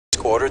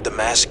ordered the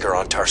massacre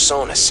on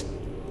Tarsonis.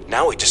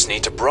 Now we just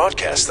need to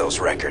broadcast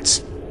those records.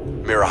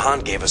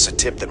 Mirahan gave us a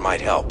tip that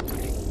might help.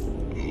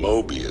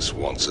 Mobius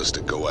wants us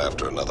to go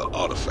after another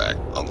artifact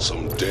on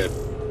some dead...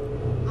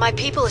 My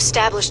people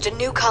established a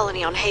new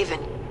colony on Haven.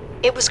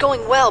 It was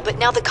going well, but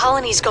now the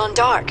colony's gone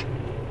dark.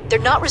 They're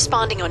not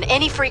responding on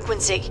any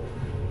frequency.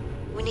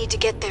 We need to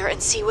get there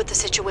and see what the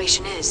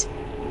situation is.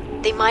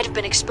 They might have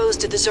been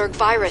exposed to the Zerg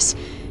virus,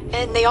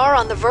 and they are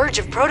on the verge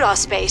of Protoss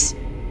space.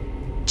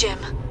 Jim,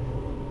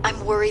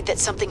 I'm worried that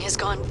something has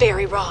gone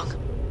very wrong.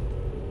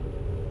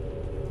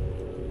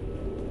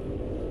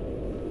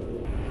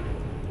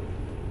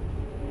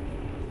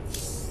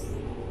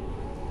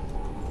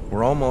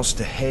 We're almost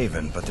to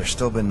Haven, but there's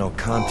still been no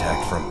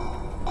contact from...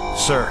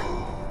 Sir,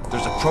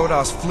 there's a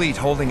Protoss fleet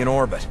holding in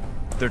orbit.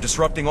 They're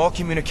disrupting all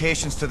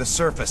communications to the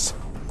surface,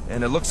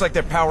 and it looks like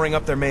they're powering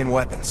up their main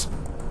weapons.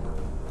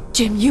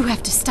 Jim, you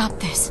have to stop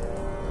this.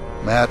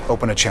 Matt,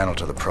 open a channel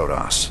to the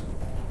Protoss.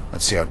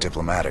 Let's see how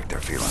diplomatic they're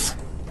feeling.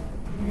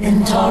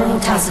 Intaro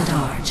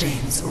Tassadar,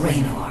 James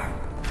Raynor.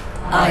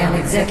 I am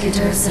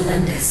Executor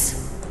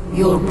Celendis.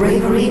 Your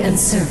bravery and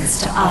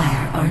service to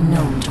Ire are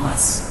known to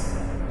us.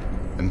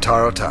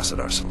 Intaro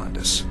Tassadar,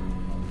 Celendis.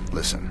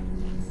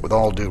 Listen, with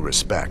all due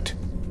respect,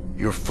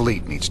 your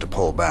fleet needs to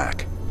pull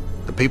back.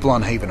 The people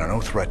on Haven are no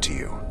threat to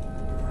you.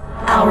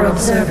 Our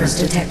observers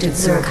detected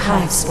Zerg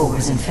hive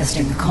spores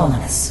infesting the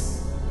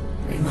colonists.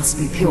 They must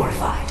be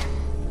purified.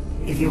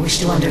 If you wish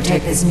to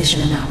undertake this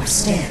mission in our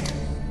stead,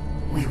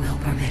 we will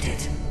permit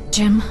it.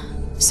 Jim,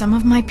 some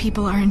of my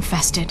people are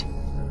infested.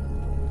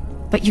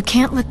 But you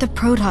can't let the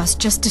Protoss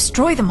just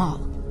destroy them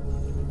all.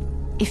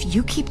 If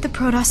you keep the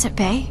Protoss at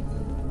bay,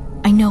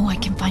 I know I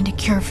can find a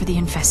cure for the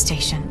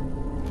infestation.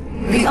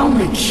 The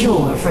only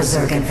cure for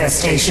Zerg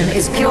infestation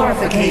is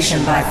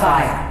purification by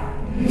fire.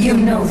 You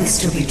know this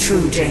to be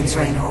true, James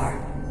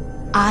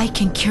Raynor. I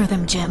can cure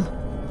them, Jim.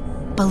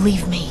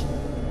 Believe me.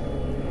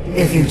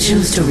 If you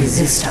choose to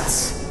resist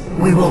us,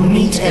 we will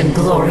meet in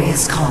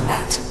glorious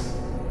combat.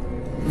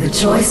 The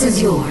choice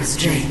is yours,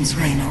 James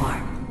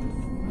Raynor.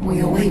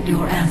 We await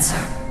your answer.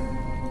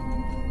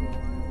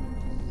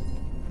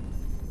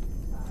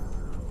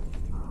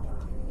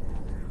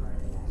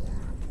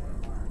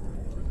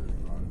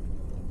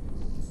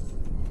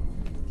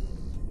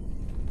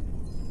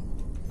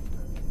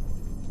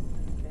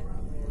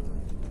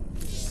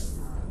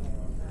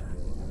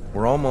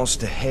 We're almost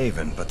to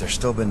Haven, but there's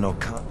still been no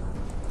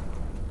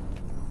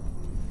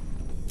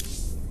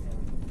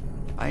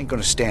I ain't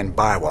gonna stand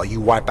by while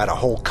you wipe out a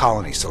whole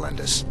colony,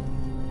 Celendis.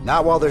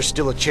 Not while there's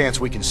still a chance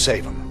we can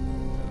save them.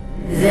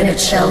 Then it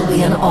shall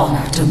be an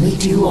honor to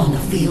meet you on the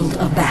field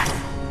of battle.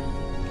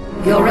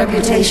 Your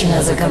reputation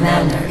as a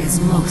commander is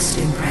most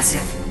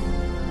impressive.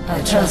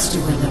 I trust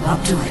you will live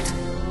up to it.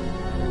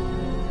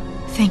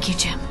 Thank you,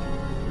 Jim.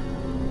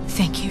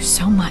 Thank you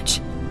so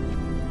much.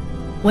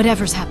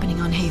 Whatever's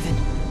happening on Haven,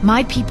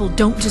 my people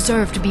don't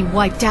deserve to be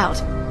wiped out.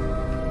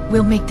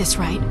 We'll make this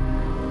right.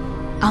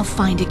 I'll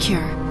find a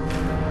cure.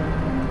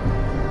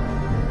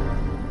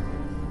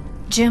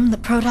 Jim, the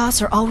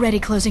Protoss are already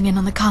closing in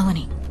on the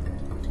colony.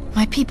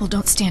 My people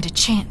don't stand a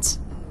chance.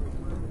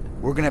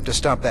 We're gonna have to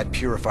stop that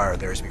purifier of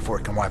theirs before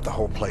it can wipe the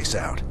whole place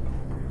out.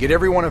 Get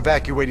everyone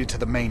evacuated to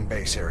the main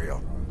base,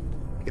 Ariel.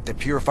 If the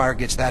purifier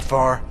gets that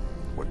far,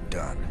 we're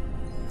done.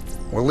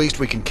 Well, at least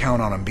we can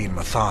count on them being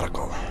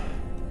methodical.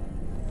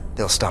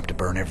 They'll stop to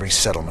burn every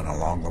settlement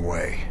along the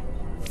way.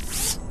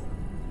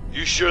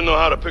 You sure know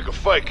how to pick a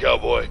fight,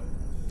 cowboy.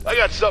 I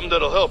got something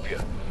that'll help you.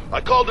 I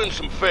called in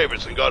some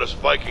favors and got us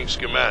Viking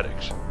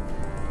schematics.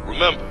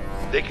 Remember,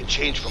 they can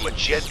change from a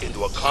jet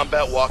into a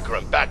combat walker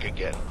and back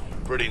again.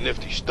 Pretty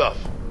nifty stuff.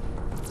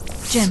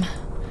 Jim,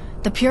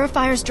 the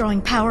Purifier's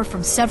drawing power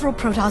from several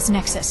Protoss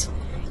nexus.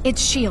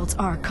 Its shields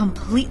are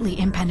completely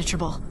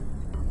impenetrable.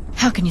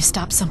 How can you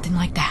stop something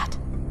like that?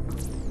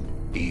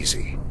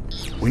 Easy.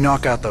 We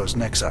knock out those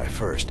Nexi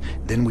first,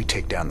 then we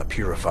take down the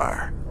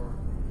Purifier.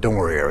 Don't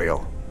worry,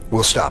 Ariel.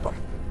 We'll stop them.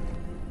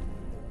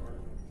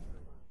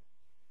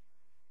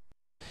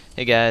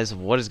 Hey guys,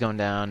 what is going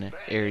down?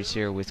 Ares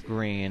here with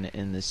Green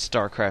in the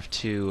StarCraft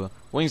 2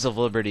 Wings of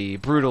Liberty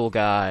Brutal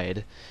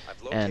Guide.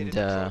 And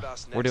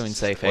we're doing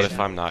safe haven. What if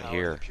I'm not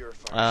here?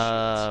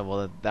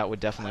 Well, that would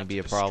definitely be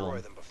a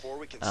problem.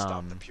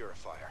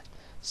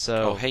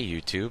 Oh, hey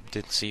YouTube,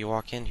 didn't see you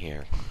walk in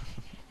here.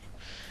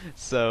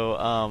 So,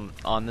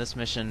 on this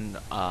mission,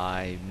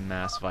 I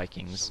mass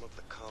Vikings.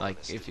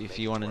 Like, if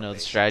you want to know the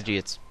strategy,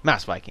 it's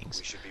mass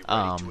Vikings.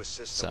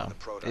 So,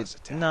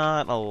 it's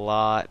not a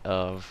lot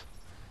of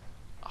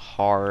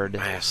hard...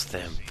 Mass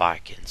them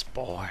Vikings,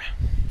 boy.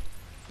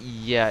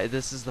 Yeah,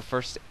 this is the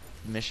first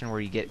mission where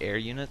you get air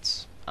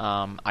units.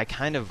 I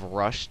kind of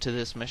rushed to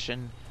this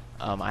mission.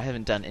 I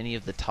haven't done any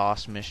of the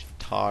Tosh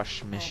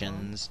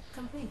missions.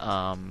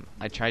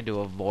 I tried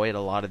to avoid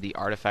a lot of the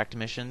artifact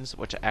missions,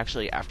 which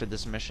actually after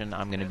this mission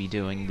I'm going to be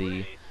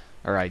doing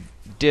I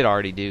did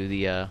already do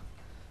the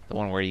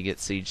one where you get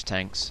siege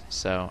tanks.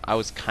 So I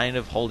was kind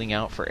of holding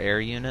out for air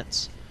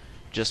units,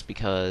 just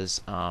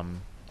because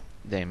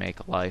they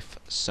make life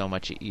so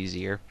much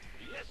easier.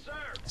 Yes, sir.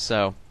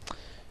 So,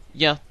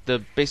 yeah,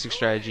 the basic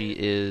strategy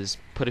is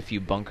put a few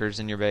bunkers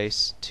in your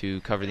base to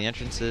cover the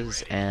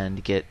entrances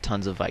and get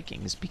tons of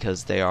Vikings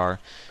because they are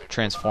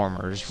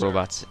Transformers,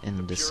 robots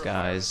in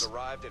disguise.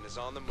 I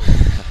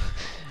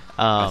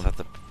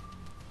thought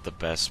the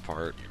best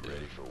part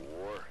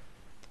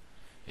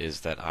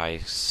is that I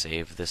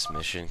saved this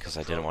mission because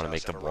I didn't want to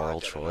make the moral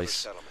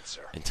choice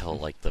until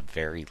like the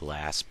very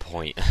last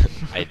point.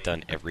 I had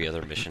done every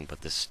other mission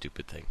but this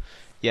stupid thing.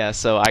 Yeah,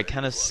 so I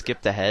kind of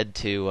skipped ahead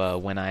to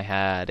when I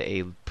had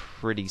a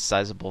pretty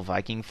sizable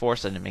Viking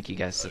force. I didn't make you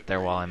guys sit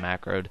there while I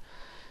macroed.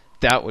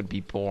 That would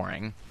be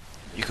boring.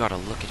 You gotta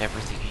look at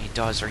everything he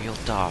does or you'll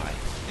die.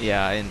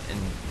 Yeah, and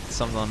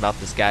something about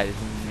this guy is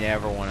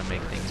never want to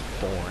make things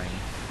boring.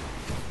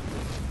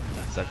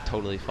 So I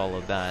totally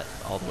followed that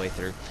all the way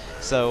through.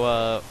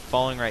 So,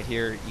 following right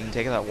here, you can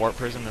take out that warp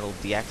prism. It'll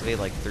deactivate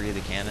like 3 of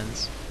the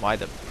cannons. Why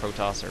the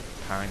Protoss are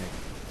powering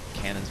the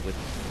cannons with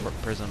warp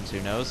prisms, who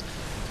knows?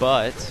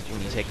 But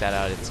when you take that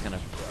out, it's going to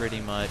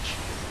pretty much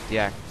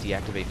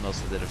deactivate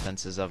most of the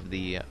defenses of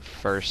the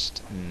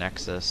first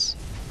Nexus.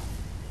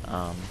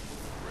 And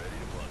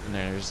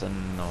there's an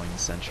annoying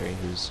sentry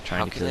who's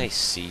trying to kill. How can they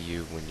see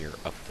you when you're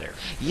up there?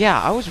 Yeah,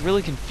 I was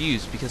really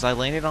confused because I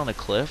landed on a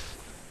cliff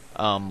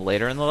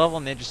later in the level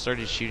and they just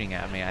started shooting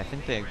at me. I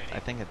think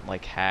it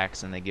like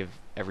hacks and they give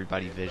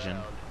everybody vision.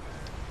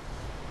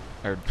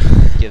 Or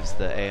gives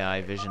the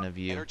AI vision of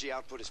you. Energy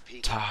output is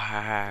peaking.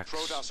 Tax.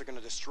 Protoss are going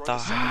to destroy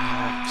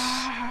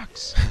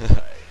Tax.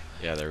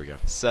 Yeah, there we go.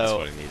 So, that's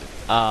what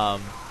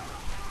I needed.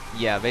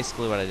 Yeah,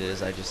 basically what I did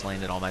is I just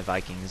landed all my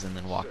Vikings and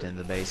then walked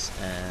into the base,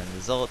 and the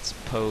Zealots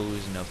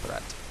pose no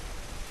threat.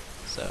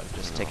 So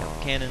just take out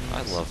the cannons.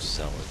 I love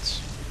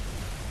Zealots.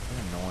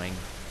 They're annoying.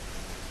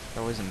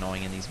 They're always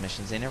annoying in these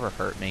missions. They never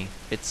hurt me.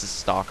 It's the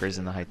Stalkers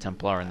and the High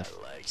Templar and the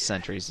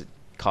Sentries that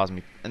cause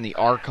me, and the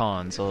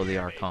Archons. Oh, the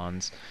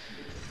Archons.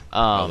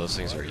 Oh, those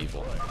things are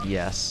evil.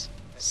 Yes.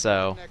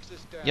 So,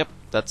 yep,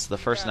 that's the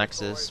first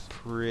Nexus.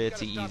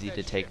 Pretty easy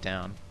to take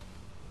down.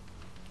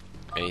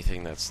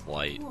 Anything that's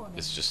light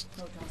is just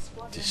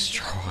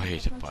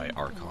destroyed by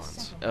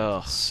Archons.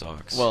 Ugh.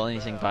 Sucks. Well,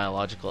 anything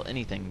biological,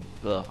 anything.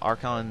 Ugh.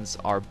 Archons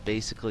are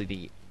basically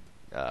the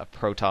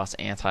Protoss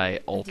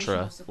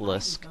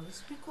anti-Ultralisk.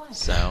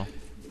 So,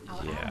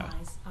 yeah.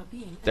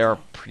 they're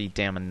pretty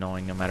damn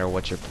annoying no matter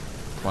what you're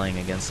playing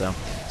against them.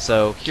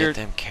 So here, get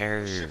them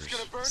carriers.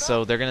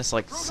 So they're gonna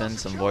like send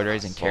some Void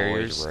Rays and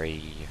carriers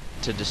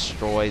to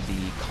destroy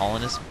the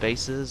colonist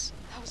bases,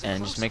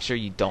 and just make sure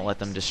you don't let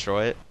them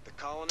destroy it,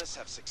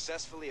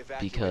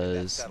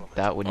 because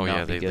that would not be good. Oh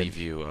yeah, they leave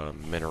you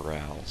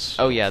minerals.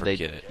 Oh yeah,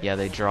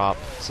 they drop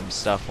some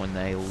stuff when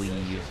they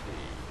leave.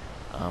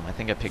 I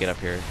think I pick it up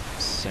here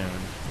soon.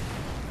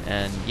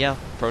 And yeah,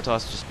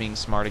 Protoss just being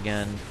smart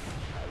again,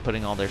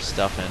 putting all their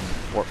stuff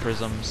in warp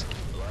prisms.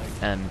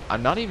 And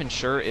I'm not even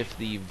sure if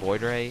the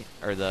Void Ray,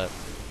 or the,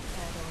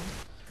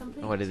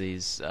 what are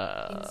these,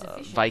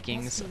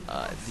 Vikings,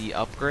 the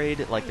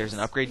upgrade, like there's an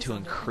upgrade to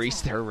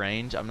increase their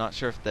range. I'm not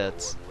sure if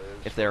that's,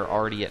 if they're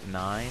already at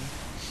 9,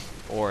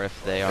 or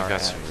if they are They've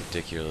got at, some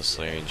ridiculous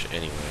range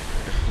anyway.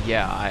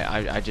 Yeah,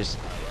 I just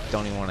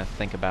don't even want to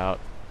think about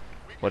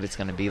what it's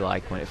going to be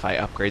like if I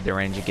upgrade their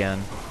range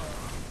again.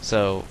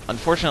 So,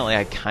 unfortunately,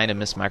 I kind of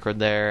mismicroed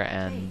there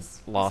and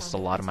lost a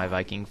lot of my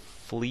Viking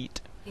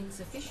fleet.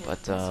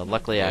 But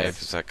luckily yeah, I...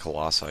 if it's that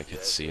Colossi, I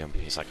could see him.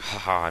 He's like,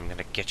 haha, I'm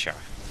gonna get ya.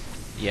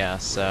 Yeah,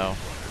 so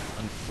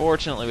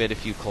unfortunately we had a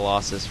few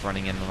Colossus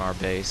running in on our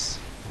base,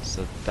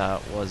 so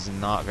that was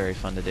not very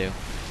fun to do.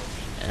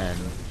 And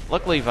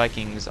luckily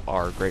Vikings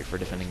are great for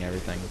defending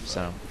everything,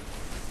 so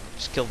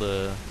just killed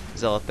a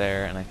Zealot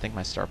there, and I think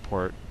my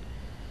starport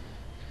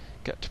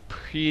got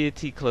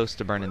pretty close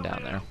to burning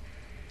down there.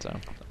 So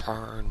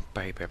burn,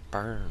 baby,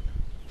 burn.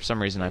 For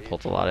some reason I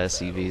pulled a lot of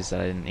SCVs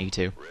that I didn't need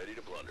to.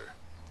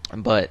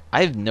 But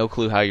I have no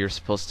clue how you're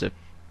supposed to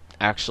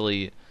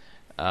actually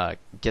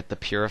get the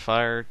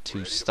Purifier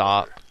to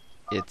stop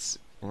its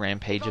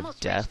rampage of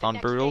death on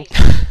Brutal.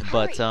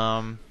 But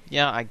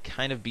yeah, I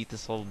kind of beat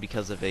this level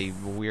because of a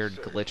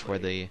weird glitch where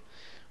the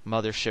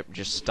mothership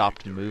just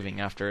stopped moving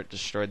after it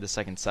destroyed the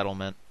second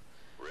settlement.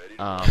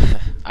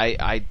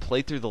 I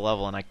played through the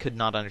level and I could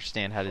not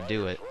understand how to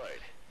do it.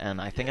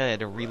 And I think I had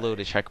to reload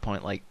a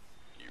checkpoint like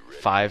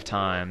 5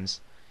 times.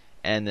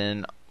 And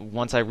then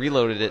once I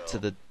reloaded it to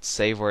the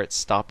save where it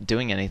stopped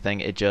doing anything,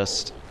 it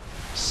just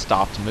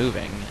stopped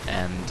moving,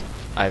 and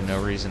I have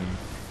no reason,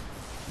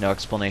 no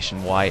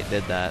explanation why it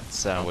did that.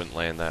 So I wouldn't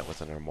land that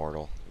with an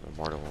Immortal. An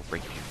Immortal will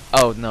break you.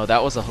 Oh no,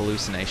 that was a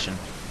hallucination.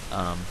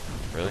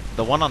 Really?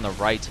 The one on the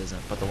right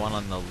isn't, but the one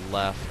on the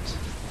left,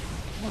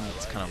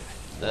 it's kind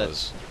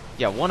of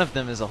yeah, one of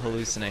them is a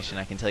hallucination.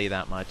 I can tell you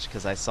that much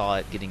because I saw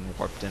it getting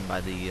warped in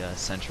by the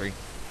sentry.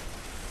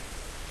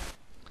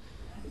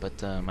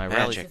 But my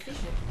magic,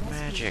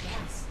 magic,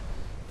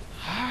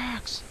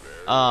 hacks.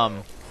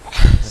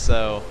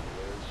 So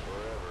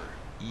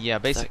yeah,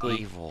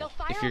 basically,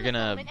 if you're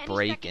gonna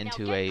break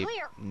into a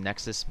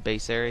Nexus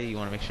base area, you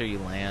want to make sure you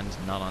land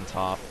not on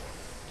top.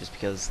 just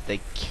because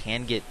they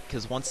can get,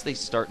 because once they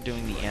start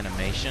doing the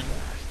animation,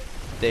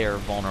 they are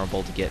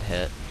vulnerable to get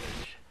hit.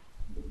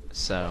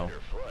 So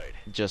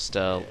just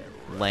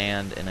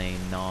land in a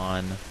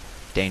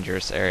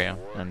non-dangerous area.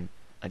 And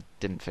I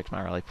didn't fix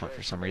my rally point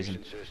for some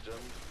reason.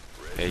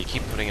 Yeah, you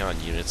keep putting on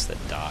units that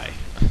die.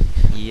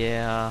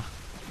 Yeah,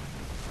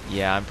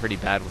 I'm pretty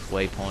bad with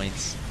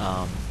waypoints.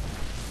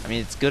 I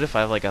mean, it's good if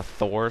I have like a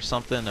Thor or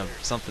something, of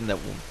something that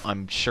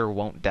I'm sure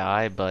won't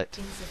die, but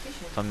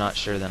if I'm not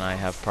sure, then I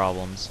have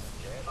problems.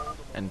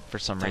 And for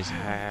some reason,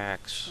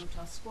 Hacks.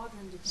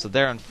 so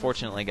there,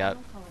 unfortunately,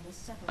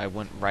 I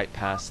went right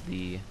past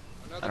the.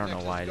 I don't know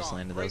why I just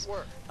landed those.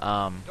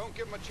 I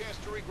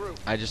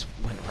just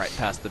went right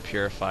past the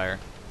purifier,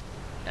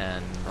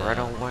 and Right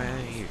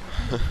away.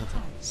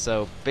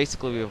 so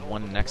basically we have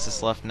one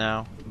Nexus left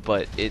now,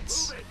 but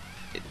there's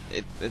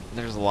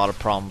a lot of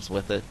problems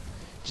with it,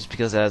 just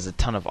because it has a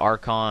ton of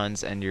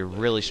Archons and you're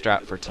really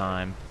strapped for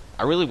time.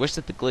 I really wish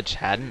that the glitch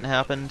hadn't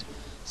happened,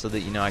 so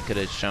that I could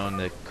have shown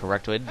the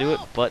correct way to do it.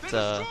 But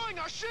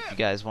if you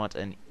guys want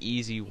an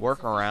easy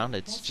workaround,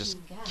 it's just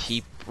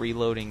keep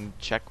reloading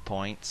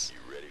checkpoints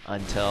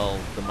until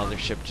the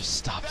mothership just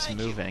stops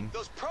moving.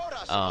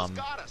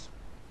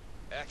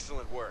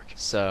 Excellent work.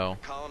 So,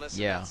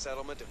 yeah.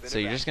 So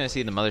you're just going to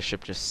see the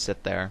mothership just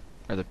sit there,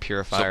 or the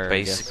purifier. So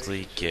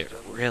basically, get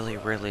really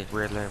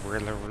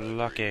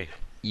lucky.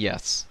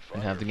 Yes,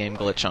 and have the game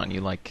glitch on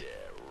you like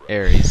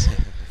Ares.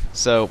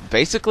 So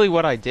basically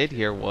what I did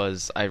here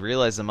was I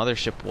realized the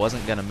mothership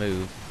wasn't going to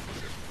move.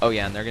 Oh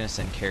yeah, and they're going to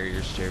send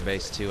carriers to your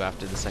base too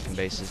after the second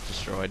base is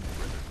destroyed.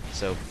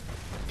 So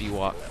be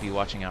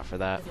watching out for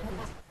that.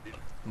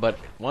 But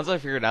once I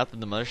figured out that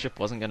the mothership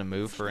wasn't going to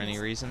move for any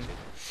reason,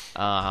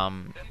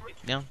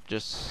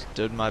 just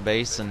stood my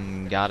base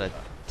and got a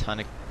ton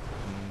of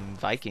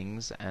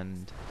Vikings,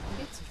 and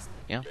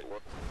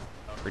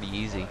pretty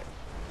easy.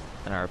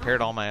 And I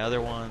repaired all my other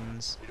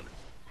ones.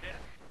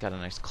 Got a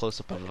nice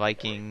close-up of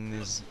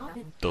Vikings.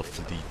 The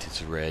fleet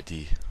is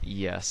ready.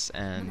 Yes,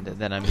 and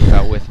then I move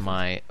out with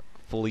my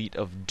fleet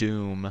of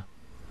doom.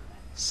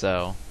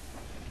 So,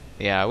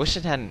 yeah, I wish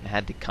it hadn't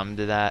had to come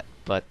to that,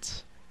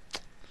 but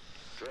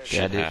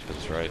shit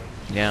happens, right?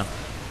 Yeah.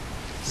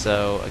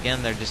 So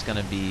again, they're just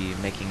gonna be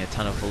making a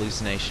ton of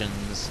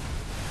hallucinations.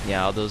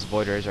 Yeah, all those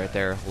void rays right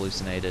there are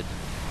hallucinated.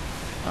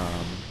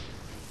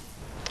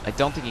 I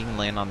don't think you can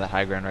land on that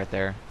high ground right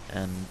there,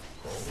 and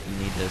you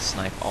need to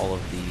snipe all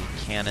of the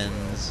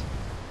cannons,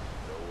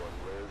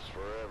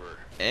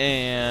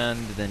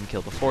 and then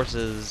kill the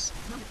forces.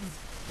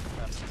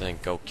 Then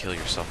go kill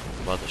yourself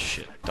with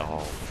mothership,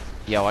 doll.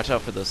 Yeah, watch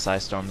out for those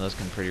Psystorm. Those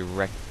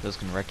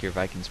can wreck your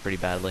Vikings pretty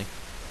badly.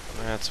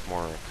 That's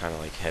more kind of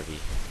like heavy.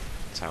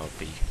 That's how it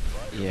be.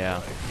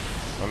 Yeah.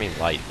 I mean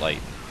light.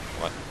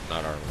 What?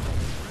 Not armor.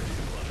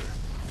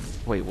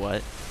 Wait,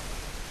 what?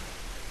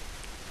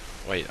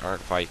 Wait,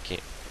 aren't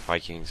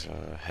Vikings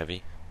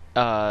heavy?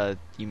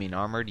 You mean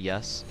armored?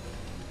 Yes.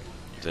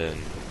 Then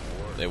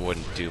they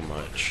wouldn't do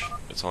much.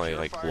 It's only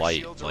like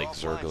light, like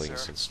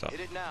Zerglings and stuff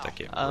that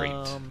get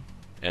raped.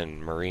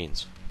 And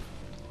Marines.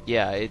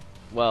 Yeah,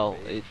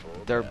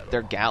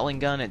 their Gatling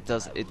gun,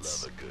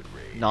 it's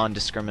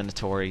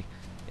non-discriminatory.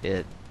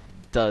 It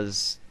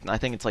does, I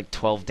think it's like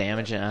 12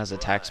 damage, and it has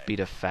attack speed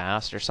of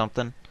fast or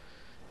something.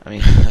 I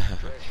mean,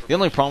 the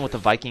only problem with the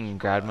Viking in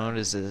grad mode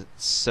is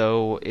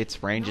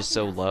its range is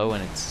so low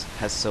and it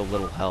has so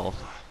little health.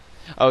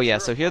 Oh yeah,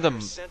 so here the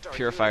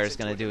Purifier is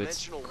going to do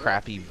its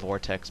crappy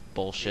vortex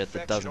bullshit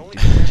that doesn't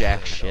do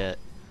jack shit.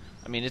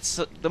 I mean, it's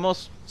the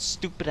most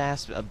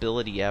stupid-ass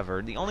ability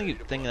ever. The only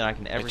thing that I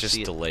can ever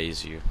see... It just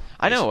delays you.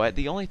 I know,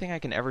 the only thing I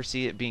can ever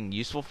see it being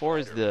useful for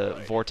is the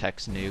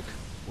vortex nuke,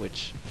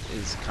 which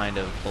is kind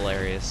of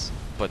hilarious.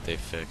 But they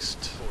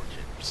fixed,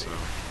 so...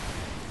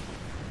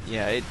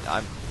 Yeah,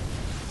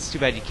 it's too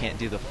bad you can't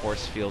do the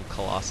force field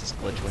Colossus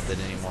glitch with it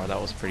anymore.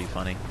 That was pretty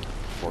funny.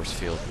 Force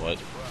field what?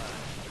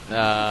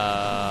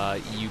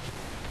 You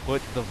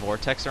put the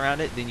vortex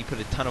around it, then you put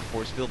a ton of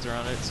force fields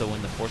around it, so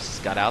when the forces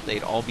got out,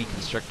 they'd all be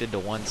constricted to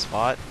one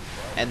spot,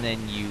 and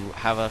then you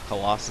have a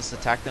Colossus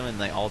attack them, and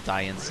they all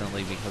die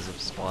instantly because of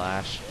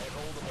Splash.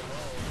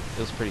 It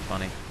was pretty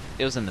funny.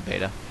 It was in the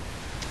beta.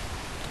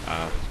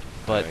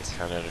 But I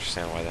kind of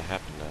understand why that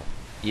happened now.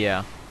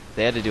 Yeah,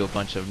 they had to do a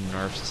bunch of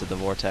nerfs to the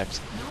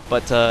vortex.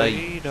 But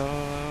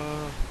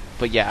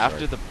yeah,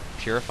 after the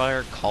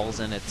Purifier calls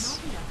in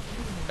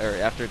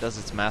after it does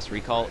its mass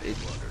recall, it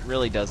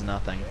really does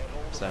nothing.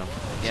 So,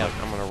 yeah.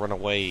 Like, I'm gonna run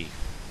away.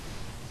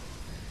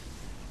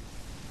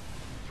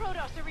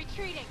 Protoss are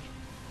retreating.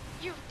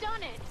 You've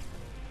done it.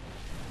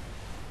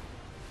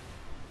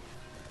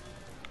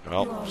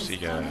 Well, see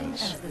you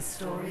guys. As the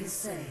stories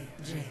say,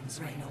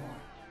 James Raynor.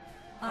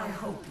 I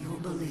hope your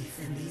belief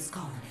in these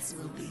colonists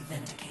will be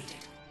vindicated.